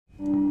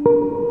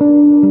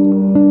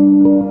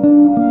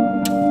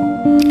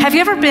Have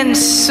you ever been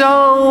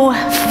so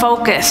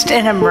focused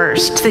and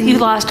immersed that you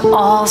lost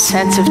all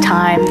sense of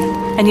time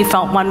and you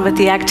felt one with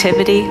the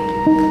activity?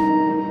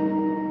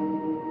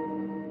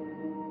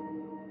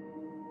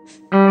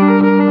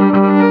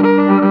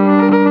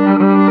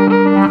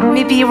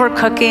 Maybe you were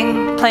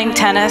cooking, playing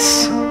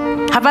tennis.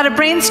 How about a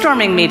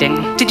brainstorming meeting?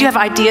 Did you have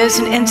ideas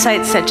and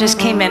insights that just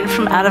came in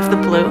from out of the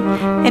blue?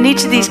 In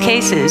each of these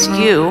cases,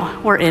 you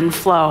were in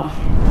flow.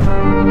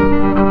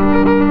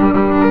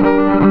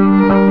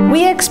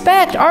 We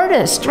expect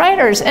artists,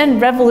 writers,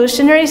 and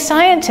revolutionary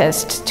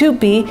scientists to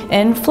be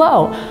in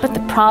flow. But the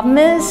problem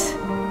is,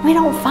 we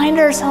don't find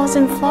ourselves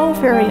in flow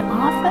very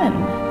often.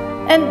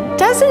 And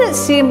doesn't it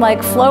seem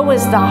like flow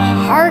is the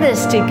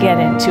hardest to get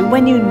into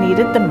when you need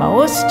it the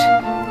most?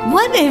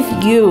 What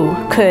if you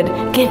could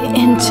get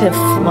into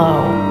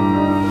flow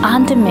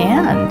on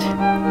demand?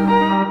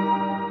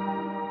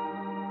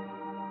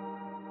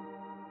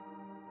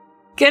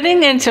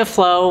 Getting into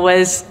flow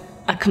was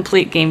a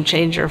complete game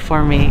changer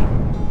for me.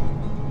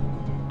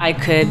 I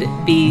could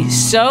be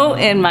so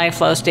in my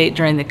flow state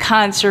during the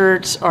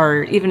concerts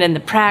or even in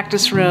the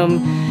practice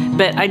room,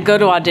 but I'd go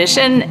to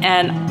audition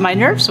and my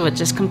nerves would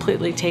just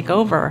completely take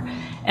over.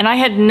 And I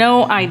had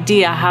no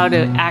idea how to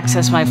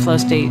access my flow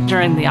state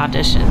during the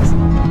auditions.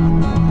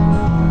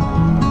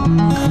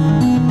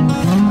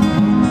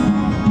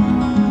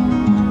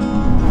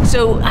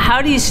 So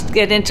how do you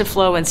get into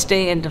flow and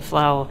stay into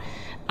flow?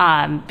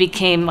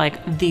 Became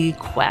like the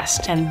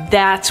quest. And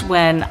that's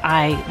when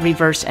I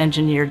reverse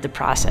engineered the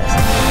process.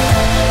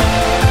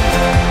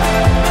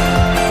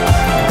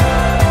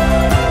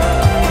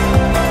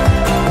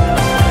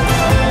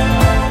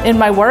 In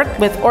my work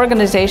with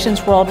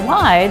organizations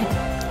worldwide,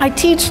 I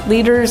teach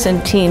leaders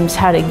and teams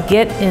how to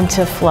get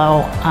into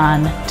flow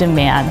on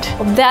demand.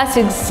 That's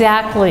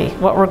exactly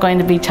what we're going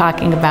to be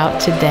talking about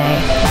today.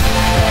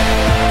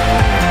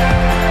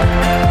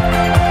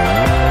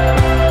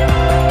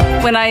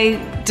 When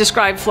I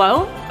describe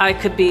flow, I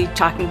could be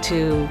talking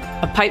to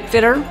a pipe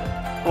fitter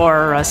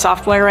or a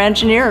software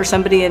engineer or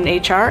somebody in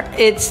HR.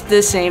 It's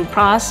the same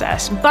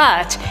process,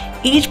 but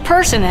each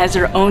person has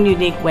their own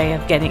unique way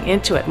of getting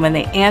into it. When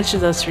they answer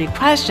those three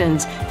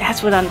questions,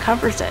 that's what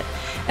uncovers it.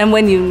 And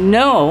when you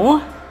know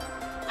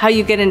how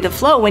you get into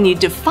flow, when you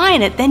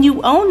define it, then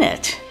you own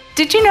it.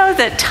 Did you know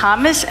that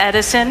Thomas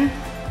Edison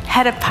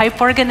had a pipe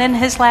organ in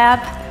his lab?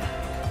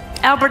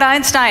 Albert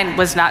Einstein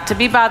was not to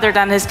be bothered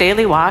on his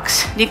daily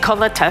walks.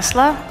 Nikola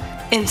Tesla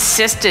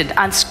insisted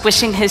on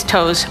squishing his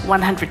toes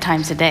 100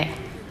 times a day.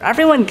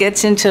 Everyone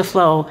gets into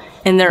flow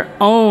in their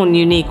own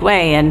unique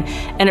way, and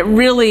it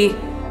really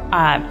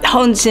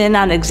hones in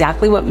on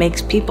exactly what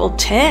makes people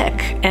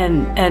tick,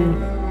 and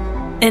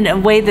in a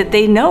way that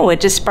they know,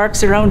 it just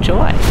sparks their own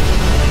joy.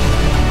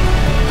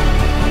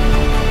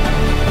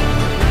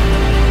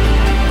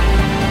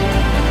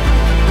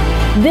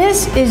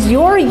 This is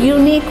your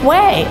unique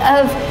way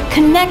of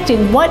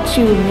connecting what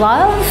you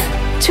love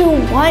to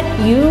what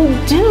you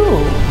do.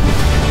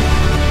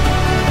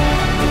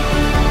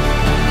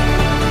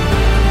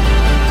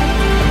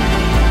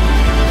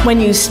 When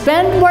you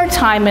spend more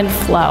time in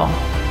flow,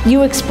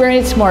 you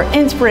experience more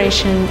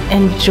inspiration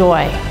and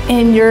joy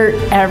in your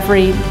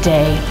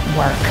everyday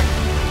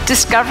work.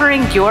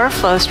 Discovering your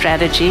flow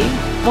strategy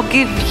will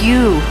give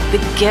you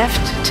the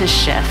gift to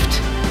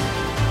shift,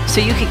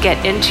 so you could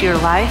get into your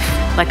life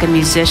like a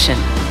musician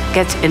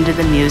gets into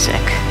the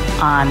music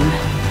on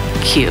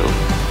cue.